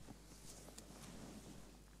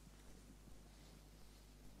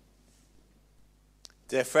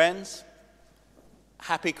Dear friends,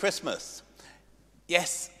 happy Christmas.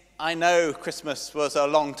 Yes, I know Christmas was a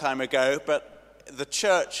long time ago, but the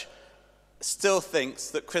church still thinks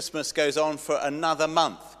that Christmas goes on for another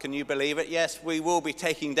month. Can you believe it? Yes, we will be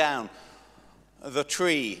taking down the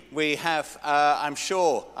tree. We have, I'm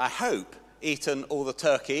sure, I hope, eaten all the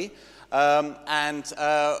turkey, and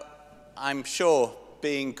I'm sure,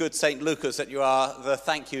 being good St. Lucas that you are, the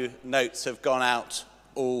thank you notes have gone out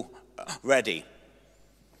already.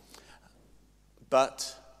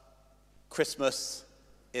 But Christmas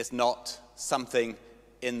is not something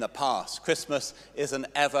in the past. Christmas is an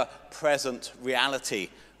ever-present reality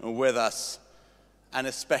with us, and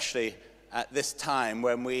especially at this time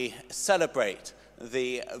when we celebrate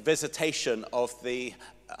the visitation of the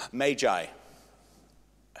Magi.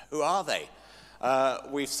 Who are they?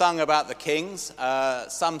 We've sung about the kings.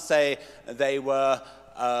 Some say they were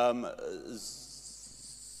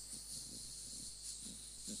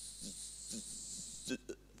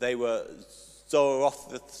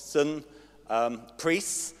Zoroastrian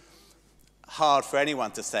priests. Hard for anyone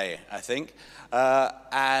to say, I think.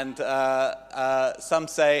 And some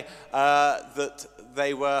say that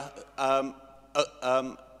they were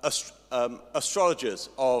astrologers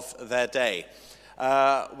of their day.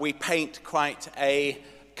 We paint quite a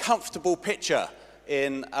comfortable picture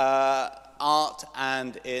in art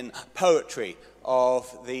and in poetry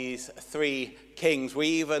of these three kings. We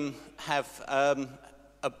even have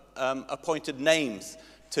appointed names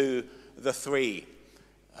to the three.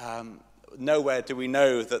 Nowhere do we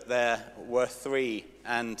know that there were three,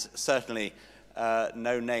 and certainly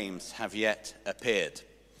no names have yet appeared.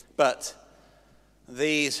 But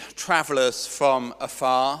these travelers from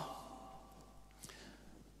afar,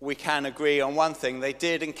 we can agree on one thing: they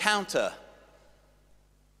did encounter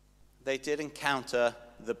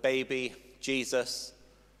the baby Jesus,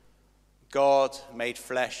 God made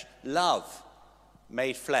flesh, love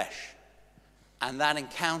made flesh. And that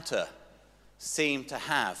encounter seemed to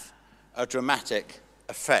have a dramatic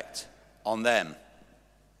effect on them.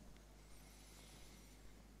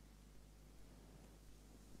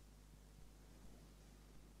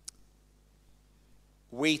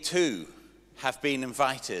 We too have been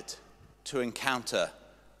invited to encounter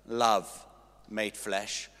love made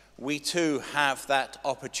flesh. We too have that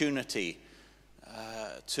opportunity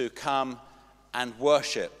to come and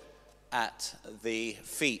worship at the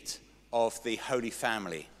feet of the Holy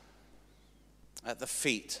Family, at the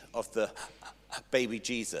feet of the baby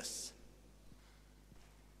Jesus.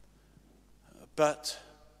 But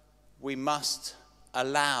we must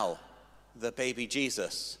allow the baby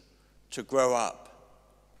Jesus to grow up.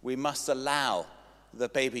 We must allow the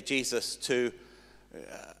baby Jesus to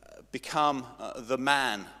become the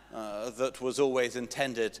man that was always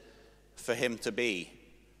intended for him to be.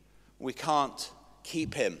 We can't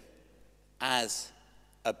keep him as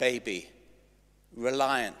a baby,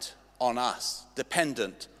 reliant on us,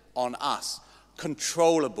 dependent on us,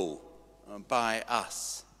 controllable by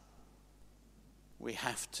us. We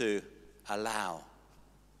have to allow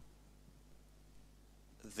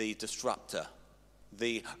the disruptor,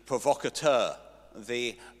 the provocateur,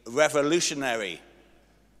 the revolutionary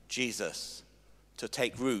Jesus to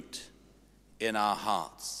take root in our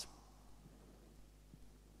hearts.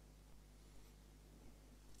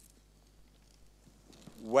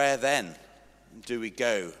 Where then do we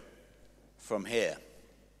go from here?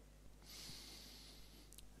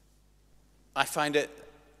 I find it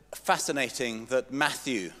fascinating that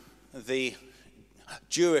Matthew, the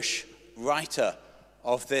Jewish writer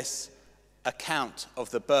of this account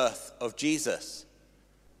of the birth of Jesus,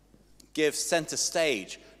 gives center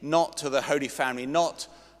stage not to the Holy Family, not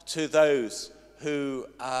to those who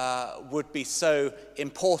would be so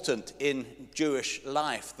important in Jewish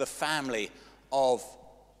life, the family of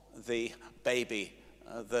the baby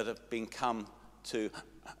that have been come to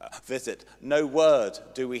visit. No word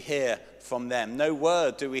do we hear from them. No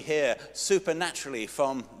word do we hear supernaturally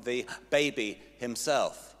from the baby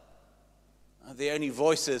himself. The only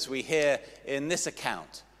voices we hear in this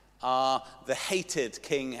account are the hated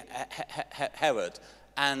King Herod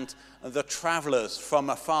and the travelers from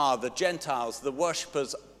afar, the Gentiles, the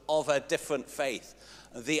worshippers of a different faith,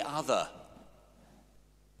 the other.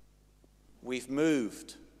 We've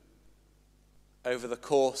moved over the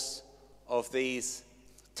course of these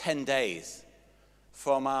 10 days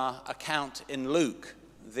from our account in Luke,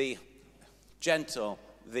 the gentle,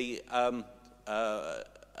 the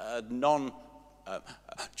non-Jewish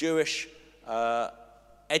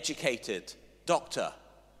educated doctor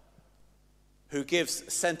who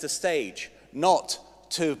gives center stage not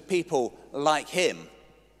to people like him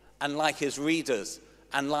and like his readers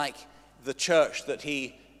and like the church that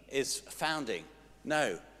he is founding.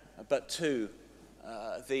 No, but to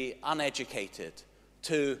the uneducated,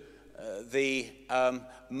 to the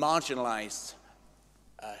marginalized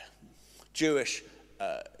Jewish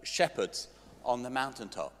shepherds on the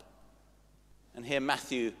mountaintop. And here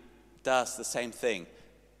Matthew does the same thing.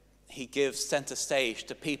 He gives center stage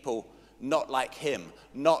to people not like him,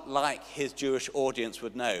 not like his Jewish audience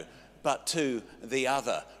would know, but to the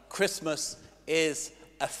other. Christmas is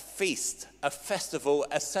a feast, a festival,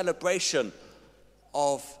 a celebration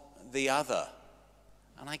of the other.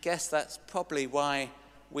 And I guess that's probably why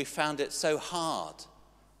we found it so hard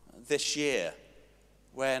this year,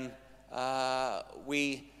 when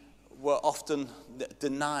we were often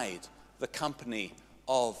denied the company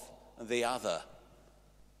of the other,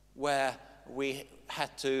 where we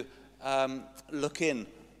had to look in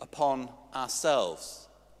upon ourselves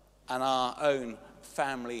and our own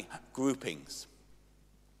family groupings.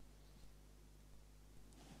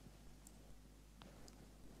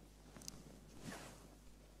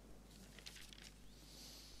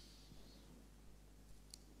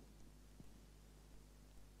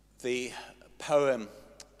 The poem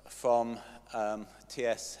from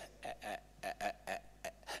T.S.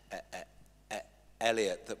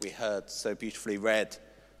 Eliot that we heard so beautifully read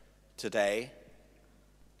today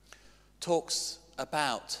talks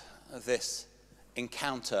about this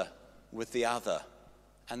encounter with the other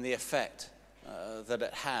and the effect that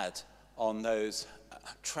it had on those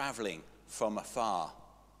traveling from afar,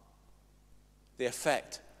 the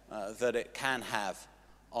effect that it can have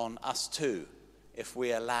on us too, if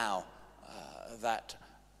we allow that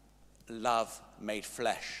love made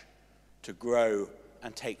flesh to grow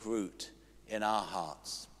and take root in our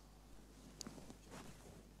hearts.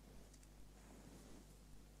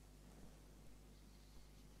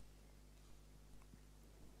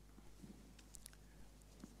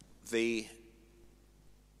 The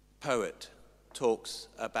poet talks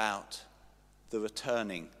about the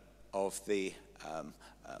returning of the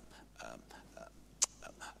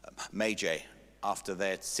Magi after they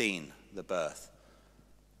had seen the birth.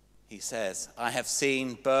 He says, "I have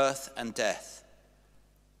seen birth and death,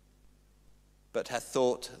 but had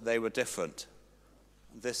thought they were different.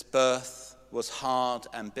 This birth was hard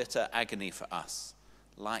and bitter agony for us,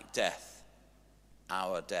 like death,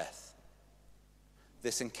 our death.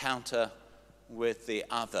 This encounter with the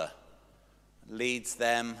other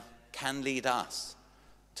can lead us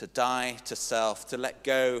to die to self, to let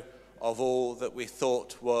go of all that we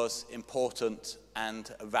thought was important and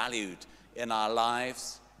valued in our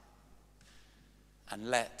lives, and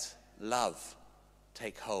let love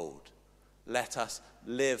take hold. Let us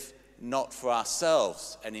live not for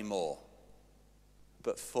ourselves anymore,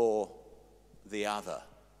 but for the other."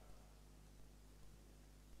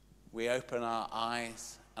 We open our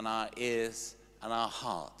eyes and our ears and our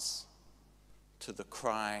hearts to the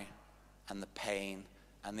cry and the pain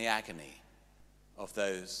and the agony of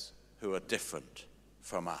those who are different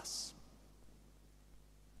from us.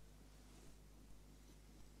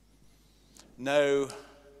 No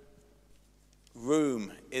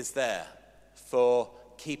room is there for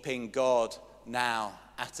keeping God now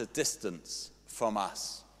at a distance from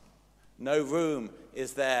us. No room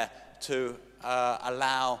is there to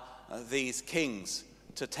allow these kings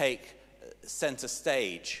to take center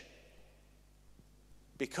stage.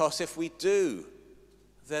 Because if we do,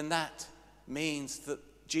 then that means that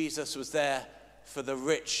Jesus was there for the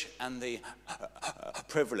rich and the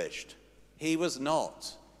privileged. He was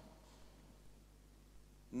not.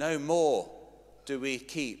 No more do we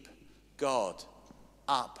keep God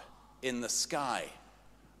up in the sky,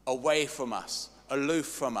 away from us, aloof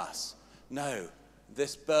from us. No,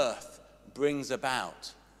 this birth brings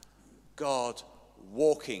about God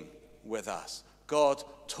walking with us, God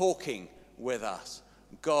talking with us,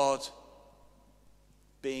 God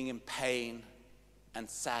being in pain and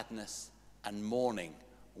sadness and mourning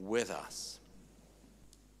with us.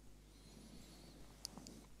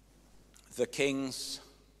 The kings,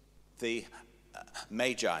 the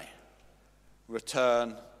Magi,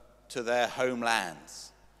 return to their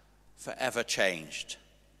homelands forever changed.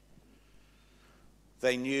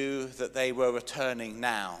 They knew that they were returning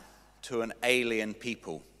now to an alien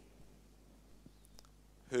people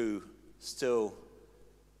who still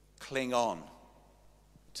cling on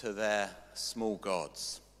to their small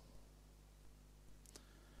gods.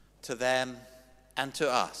 To them and to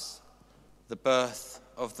us, the birth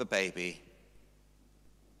of the baby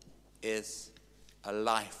is a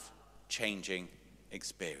life-changing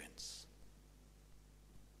experience.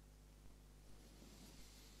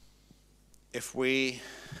 If we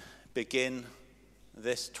begin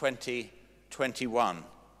this 2021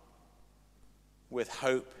 with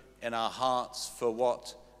hope in our hearts for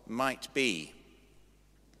what might be.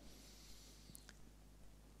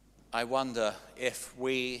 I wonder if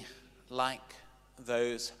we, like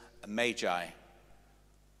those magi,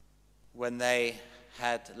 when they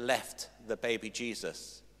had left the baby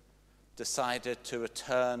Jesus, decided to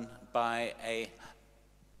return by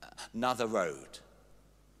another road,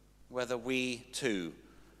 whether we too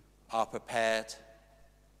are prepared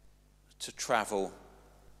to travel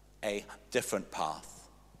a different path,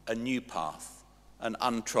 a new path, an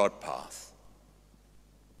untrod path.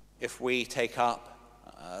 If we take up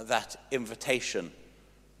that invitation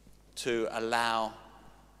to allow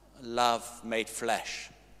love made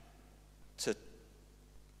flesh to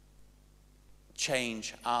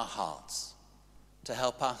change our hearts, to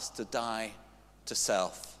help us to die to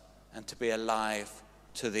self and to be alive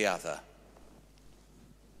to the other,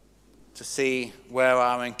 to see where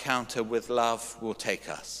our encounter with love will take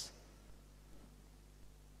us.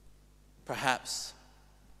 Perhaps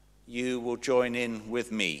you will join in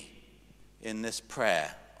with me in this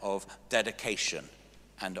prayer of dedication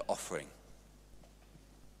and offering.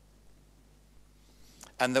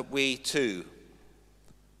 And that we too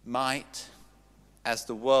might, as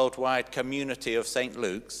the worldwide community of St.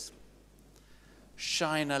 Luke's,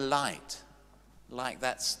 shine a light like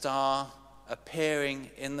that star appearing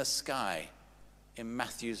in the sky in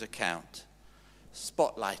Matthew's account,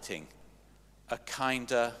 spotlighting a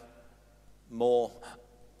kinder, more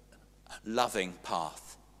loving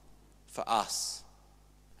path for us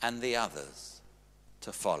and the others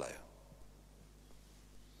to follow.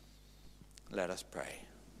 Let us pray.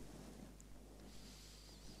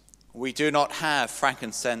 We do not have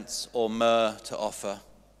frankincense or myrrh to offer,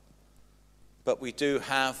 but we do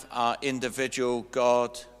have our individual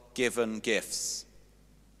God-given gifts,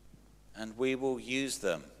 and we will use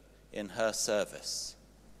them in her service,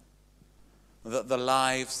 that the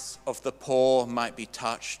lives of the poor might be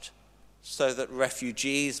touched, so that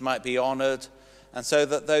refugees might be honored, and so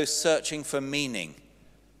that those searching for meaning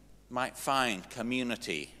might find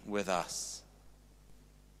community with us.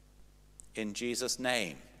 In Jesus'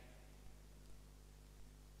 name,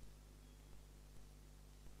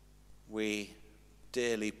 we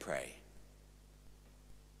dearly pray.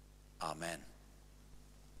 Amen.